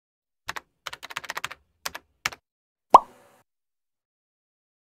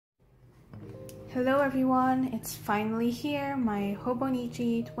Hello everyone, it's finally here, my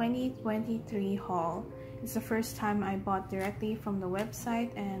Hobonichi 2023 haul. It's the first time I bought directly from the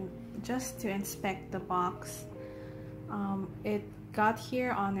website and just to inspect the box. It got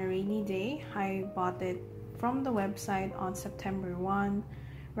here on a rainy day. I bought it from the website on September 1,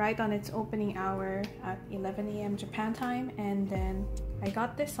 right on its opening hour at 11 AM Japan time, and then I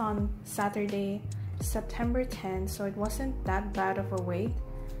got this on Saturday, September 10, so it wasn't that bad of a wait.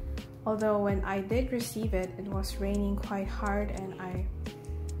 Although when I did receive it, it was raining quite hard and I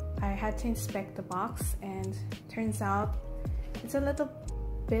had to inspect the box, and turns out it's a little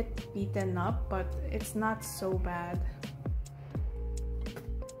bit beaten up, but it's not so bad.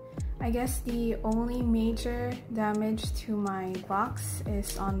 I guess the only major damage to my box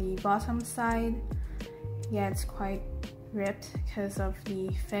is on the bottom side. Yeah, it's quite ripped because of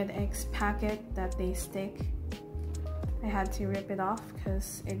the FedEx packet that they stick. I had to rip it off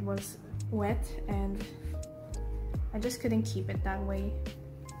because it was wet and I just couldn't keep it that way.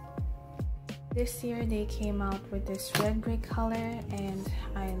 This year they came out with this red brick color and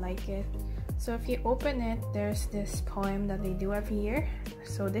I like it. So if you open it, there's this poem that they do every year.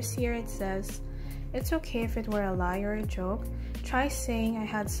 So this year it says, "It's okay if it were a lie or a joke. Try saying I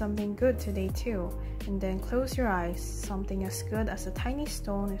had something good today too. And then close your eyes. Something as good as a tiny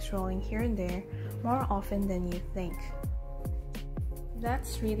stone is rolling here and there more often than you think."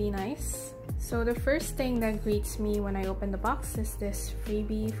 That's really nice. So the first thing that greets me when I open the box is this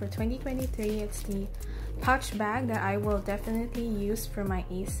freebie for 2023. It's the pouch bag that I will definitely use for my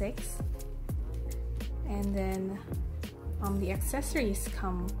A6. And then the accessories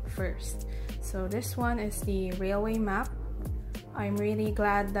come first. So this one is the railway map. I'm really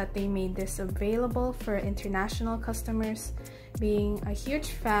glad that they made this available for international customers, being a huge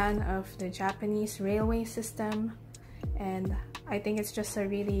fan of the Japanese railway system, and I think it's just a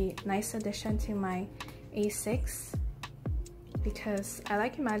really nice addition to my A6 because I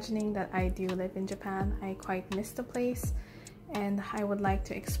like imagining that I do live in Japan. I quite miss the place and I would like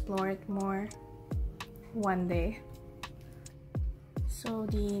to explore it more one day. So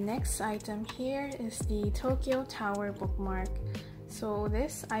the next item here is the Tokyo Tower bookmark. So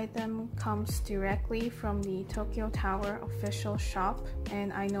this item comes directly from the Tokyo Tower official shop,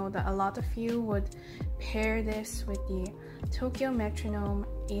 and I know that a lot of you would pair this with the Tokyo Metronome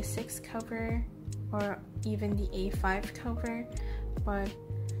A6 cover or even the A5 cover, but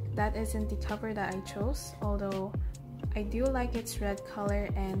that isn't the cover that I chose, although I do like its red color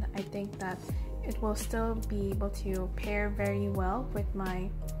and I think that it will still be able to pair very well with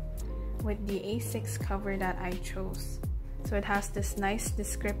the A6 cover that I chose. So it has this nice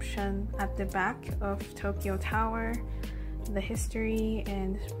description at the back of Tokyo Tower, the history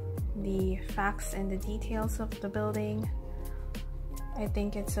and the facts and the details of the building. I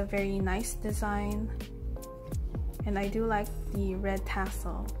think it's a very nice design and I do like the red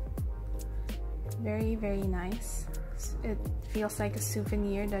tassel. Very, very nice. It feels like a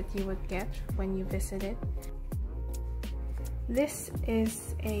souvenir that you would get when you visit it. This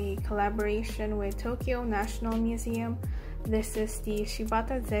is a collaboration with Tokyo National Museum. This is the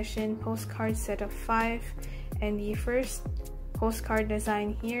Shibata Zeshin postcard set of 5, and the first postcard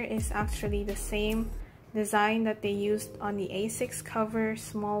design here is actually the same design that they used on the A6 cover,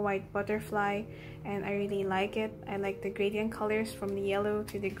 small white butterfly, and I really like it. I like the gradient colors from the yellow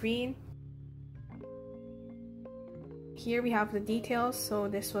to the green. Here we have the details. So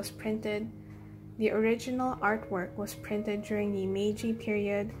this was printed. The original artwork was printed during the Meiji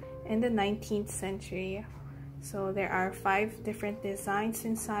period in the 19th century. So there are 5 different designs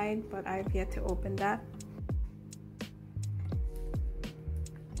inside, but I've yet to open that.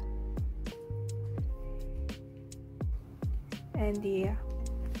 And the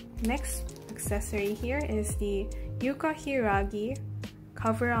next accessory here is the Yuka Hiragi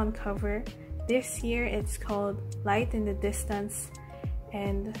cover on cover. This year it's called Light in the Distance,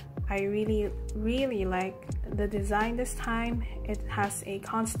 and I really like the design this time. It has a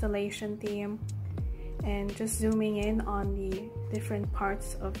constellation theme, and just zooming in on the different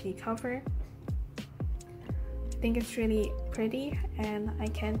parts of the cover, I think it's really pretty and I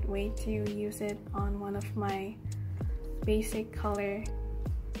can't wait to use it on one of my basic color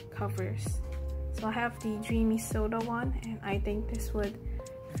covers. So I have the Dreamy Soda one and I think this would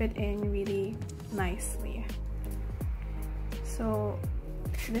fit in really nicely. So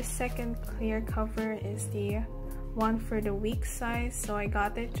this second clear cover is the one for the week size, so I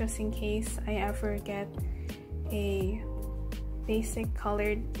got it just in case I ever get a basic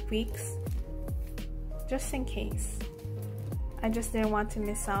colored weeks, just in case. I just didn't want to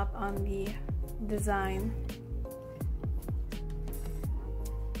miss out on the design.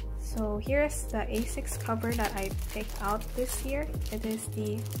 So here's the A6 cover that I picked out this year. It is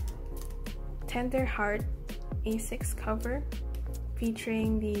the Tender Heart A6 cover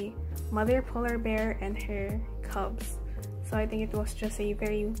featuring the mother polar bear and her cubs. So I think it was just a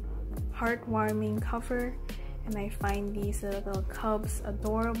very heartwarming cover, and I find these little cubs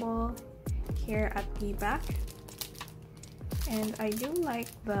adorable here at the back. And I do like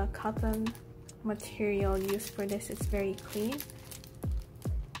the cotton material used for this. It's very clean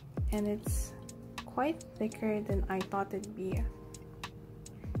and it's quite thicker than I thought it'd be.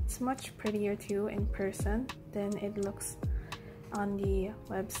 It's much prettier too in person than it looks on the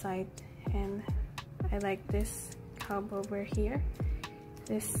website, and I like this cub over here.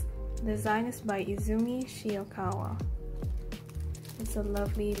 This design is by Izumi Shiokawa. It's a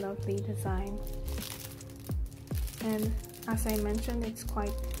lovely design, and as I mentioned, it's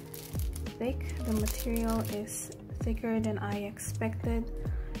quite thick. The material is thicker than I expected.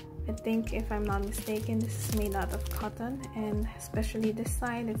 I think, if I'm not mistaken, this is made out of cotton, and especially this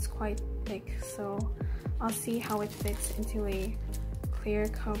side, it's quite thick, so I'll see how it fits into a clear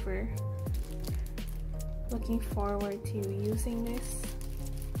cover. Looking forward to using this.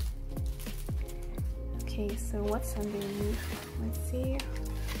 Okay, so what's underneath? Let's see.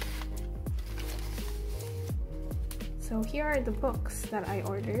 So here are the books that I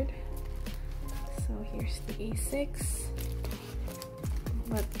ordered. So here's the A6.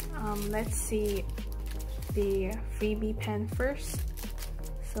 But let's see the freebie pen first.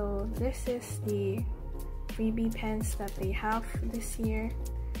 So this is the freebie pens that they have this year.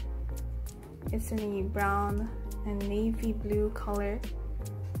 It's in a brown and navy blue color.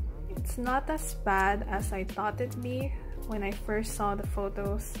 It's not as bad as I thought it'd be when I first saw the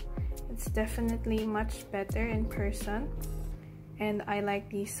photos. It's definitely much better in person, and I like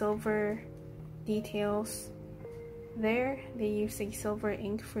the silver details. There, they use a silver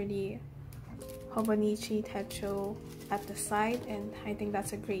ink for the Hobonichi techo at the side, and I think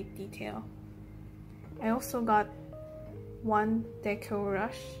that's a great detail. I also got one deco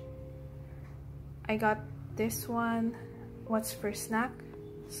rush. I got this one, what's for snack?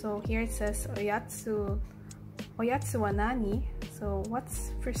 So here it says oyatsu wa nani? So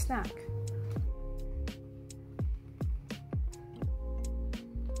what's for snack?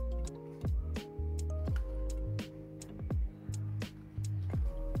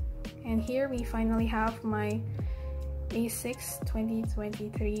 And here we finally have my A6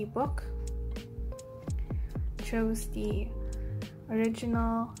 2023 book. Chose the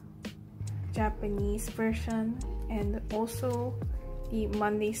original Japanese version and also the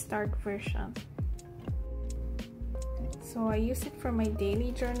Monday Start version. So I use it for my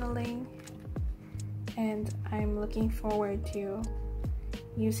daily journaling, and I'm looking forward to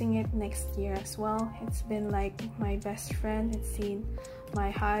using it next year as well. It's been like my best friend. It's seen my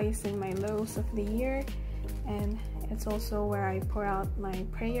highs and my lows of the year, and it's also where I pour out my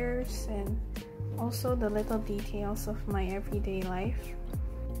prayers and also the little details of my everyday life.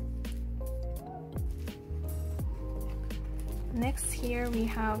 Next, here we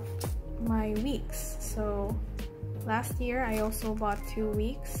have my weeks. So last year I also bought 2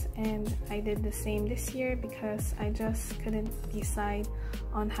 weeks, and I did the same this year because I just couldn't decide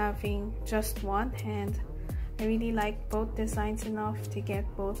on having just one, and I really like both designs enough to get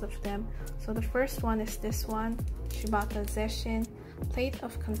both of them. So the first one is this one, Shibata Zeshin Plate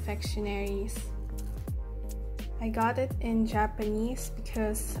of Confectionaries. I got it in Japanese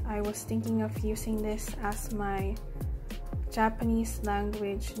because I was thinking of using this as my Japanese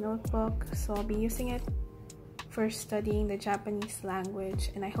language notebook, so I'll be using it for studying the Japanese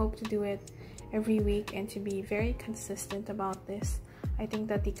language, and I hope to do it every week and to be very consistent about this. I think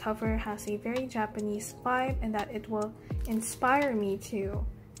that the cover has a very Japanese vibe, and that it will inspire me to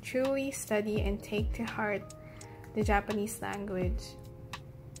truly study and take to heart the Japanese language.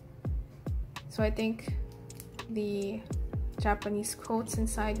 So I think the Japanese quotes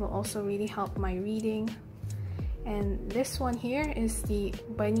inside will also really help my reading. And this one here is the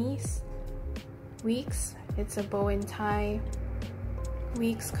Bunnies Weeks. It's a bow and tie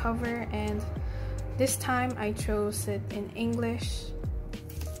weeks cover, and this time I chose it in English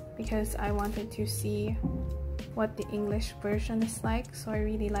because I wanted to see what the English version is like. So I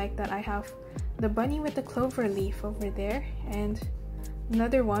really like that I have the bunny with the clover leaf over there and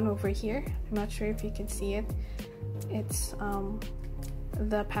another one over here. I'm not sure if you can see it. It's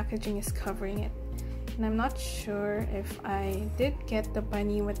the packaging is covering it, and I'm not sure if I did get the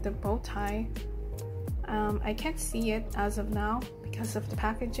bunny with the bow tie. I can't see it as of now because of the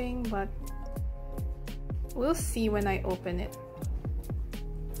packaging, but we'll see when I open it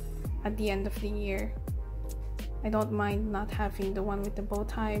at the end of the year. I don't mind not having the one with the bow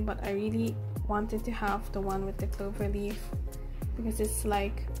tie, but I really wanted to have the one with the clover leaf because it's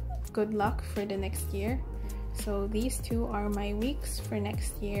like good luck for the next year. So these two are my weeks for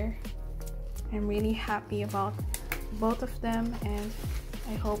next year. I'm really happy about both of them, and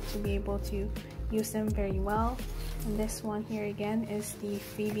I hope to be able to use them very well. And this one here again is the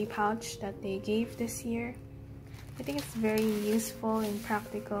freebie pouch that they gave this year. I think it's very useful and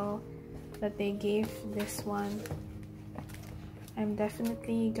practical that they gave this one. I'm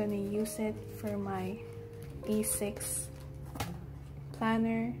definitely gonna use it for my A6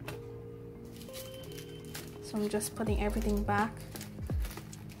 planner. So I'm just putting everything back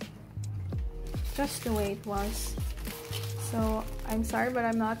just the way it was. So I'm sorry, but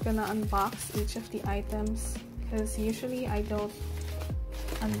I'm not gonna unbox each of the items because usually I don't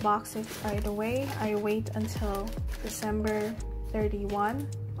unbox it right away. I wait until December 31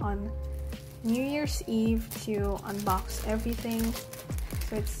 on New Year's Eve to unbox everything.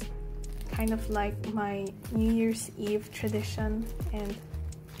 So it's kind of like my New Year's Eve tradition and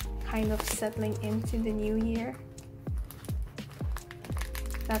kind of settling into the new year.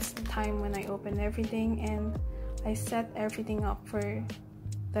 That's the time when I open everything and I set everything up for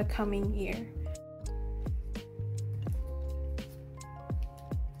the coming year.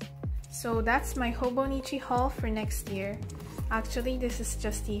 So that's my Hobonichi haul for next year. Actually, this is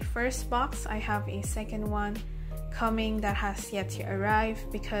just the first box. I have a second one coming that has yet to arrive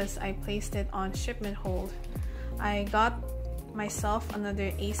because I placed it on shipment hold. I got myself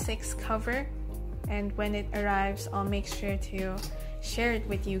another A6 cover, and when it arrives, I'll make sure to share it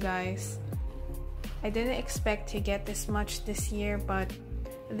with you guys. I didn't expect to get this much this year, but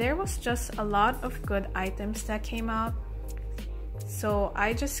there was just a lot of good items that came out, so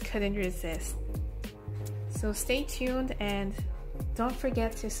I just couldn't resist. So stay tuned and don't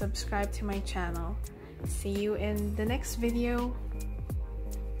forget to subscribe to my channel. See you in the next video.